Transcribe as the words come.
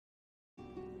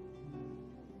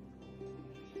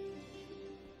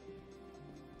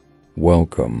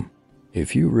Welcome.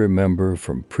 If you remember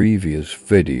from previous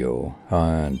video how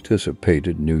I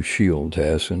anticipated new shield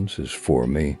essences for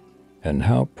me and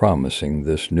how promising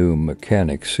this new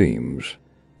mechanic seems,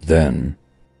 then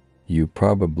you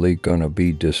probably gonna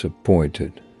be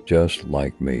disappointed just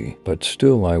like me. But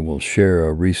still I will share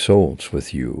our results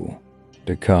with you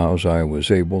because I was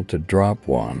able to drop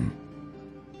one.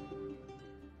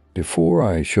 Before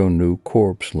I show new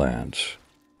corpse lance,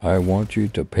 I want you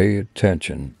to pay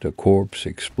attention to corpse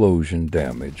explosion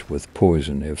damage with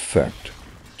poison effect.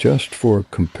 Just for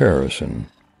comparison,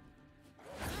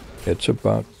 it's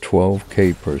about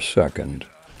 12k per second.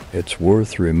 It's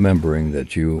worth remembering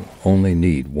that you only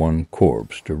need one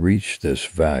corpse to reach this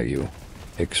value.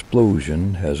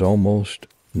 Explosion has almost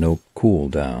no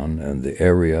cooldown and the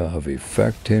area of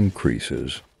effect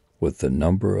increases with the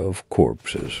number of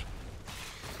corpses.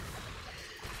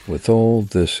 With all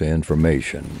this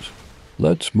information,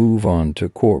 let's move on to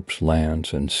corpse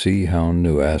lance and see how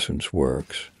new essence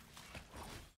works.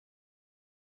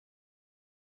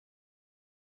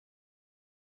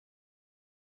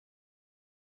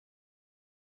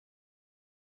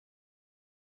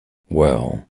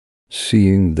 Well,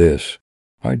 seeing this,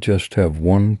 I just have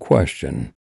one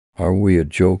question. Are we a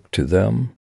joke to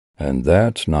them? And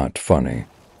that's not funny.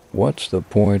 What's the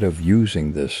point of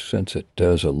using this since it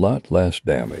does a lot less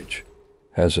damage,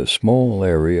 has a small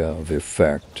area of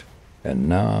effect, and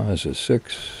now has a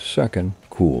 6-second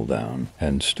cooldown,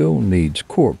 and still needs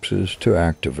corpses to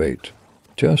activate?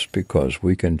 Just because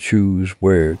we can choose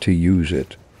where to use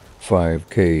it.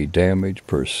 5k damage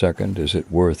per second, is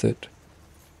it worth it?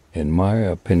 In my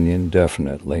opinion,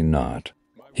 definitely not.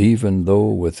 Even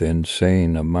though with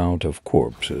insane amount of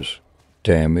corpses,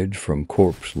 damage from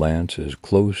corpse lance is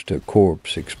close to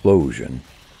corpse explosion,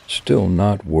 still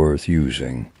not worth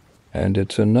using. And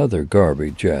it's another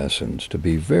garbage essence, to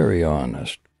be very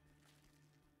honest.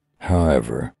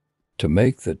 However, to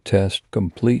make the test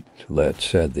complete,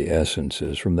 let's add the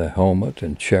essences from the helmet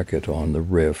and check it on the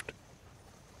rift.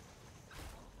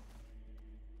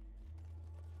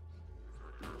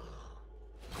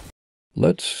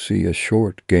 Let's see a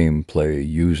short gameplay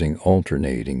using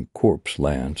alternating corpse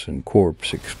lance and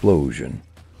corpse explosion.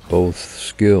 Both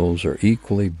skills are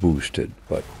equally boosted,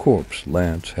 but corpse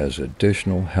lance has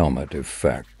additional helmet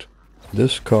effect.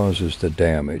 This causes the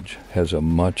damage has a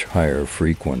much higher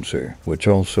frequency, which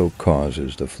also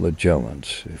causes the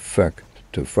flagellance effect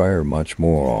to fire much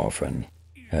more often.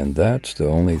 And that's the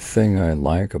only thing I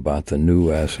like about the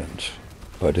new essence.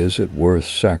 But is it worth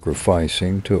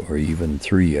sacrificing 2 or even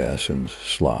 3 essence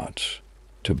slots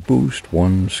to boost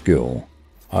one skill?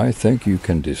 I think you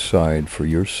can decide for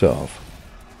yourself.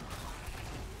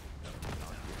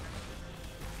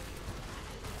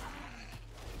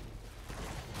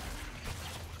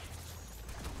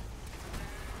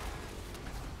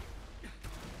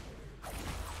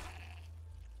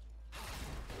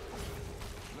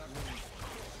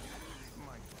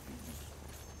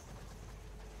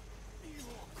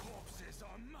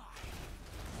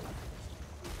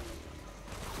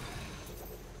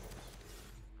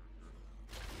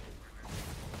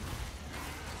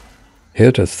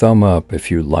 Hit a thumb up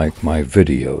if you like my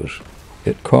videos.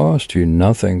 It costs you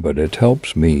nothing, but it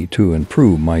helps me to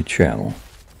improve my channel.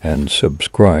 And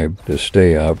subscribe to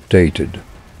stay updated.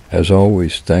 As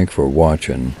always, thanks for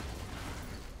watching.